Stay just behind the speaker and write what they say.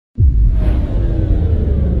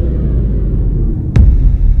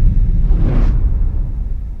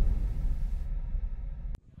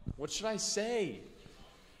What should I say?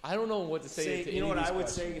 I don't know what to say. You know what I would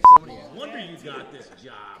say if somebody asked? No wonder you got this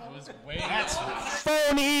job. That's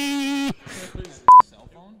phony! Cell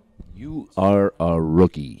phone? You are a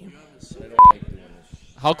rookie.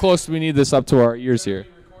 How close do we need this up to our ears here?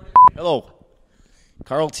 Hello.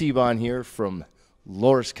 Carl Tebon here from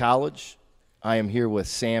Loras College. I am here with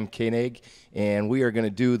Sam Koenig, and we are going to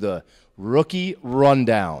do the rookie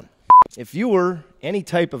rundown. If you were any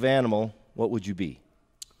type of animal, what would you be?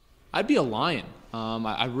 I'd be a lion.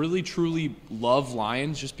 I really, truly love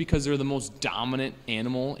lions just because they're the most dominant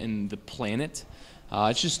animal in the planet.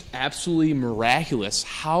 It's just absolutely miraculous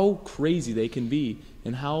how crazy they can be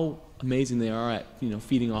and how amazing they are at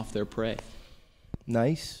feeding off their prey.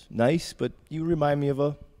 Nice, but you remind me of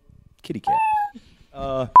a kitty cat.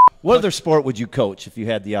 What other sport would you coach if you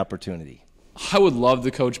had the opportunity? I would love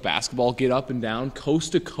to coach basketball, get up and down,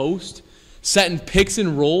 coast to coast, setting picks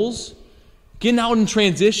and rolls, getting out in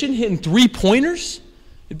transition, hitting three-pointers.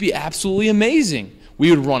 It'd be absolutely amazing.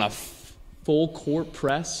 We would run a full court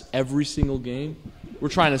press every single game. We're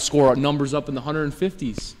trying to score our numbers up in the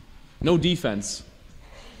 150s. No defense.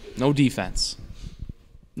 No defense.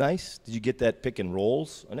 Nice. Did you get that pick and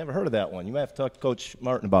rolls? I never heard of that one. You might have to talk to Coach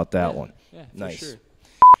Martin about that one. Yeah, nice. For sure.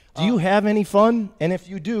 Do you have any fun? And if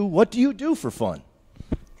you do, what do you do for fun?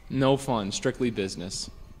 No fun. Strictly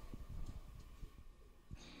business.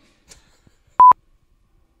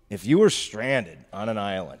 If you were stranded on an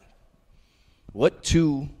island, what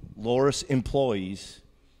two Loras employees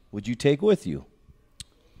would you take with you?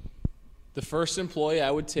 The first employee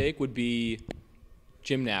I would take would be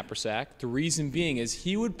Jim Knappersack. The reason being is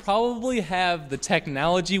he would probably have the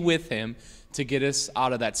technology with him to get us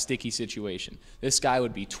out of that sticky situation. This guy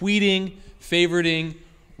would be tweeting, favoriting,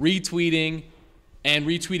 retweeting, and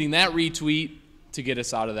retweeting that retweet to get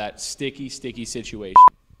us out of that sticky situation.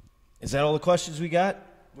 Is that all the questions we got?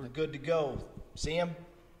 We're good to go. Sam,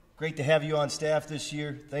 great to have you on staff this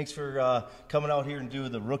year. Thanks for coming out here and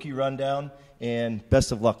doing the rookie rundown, and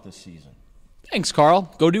best of luck this season. Thanks,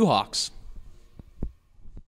 Carl. Go Do Hawks.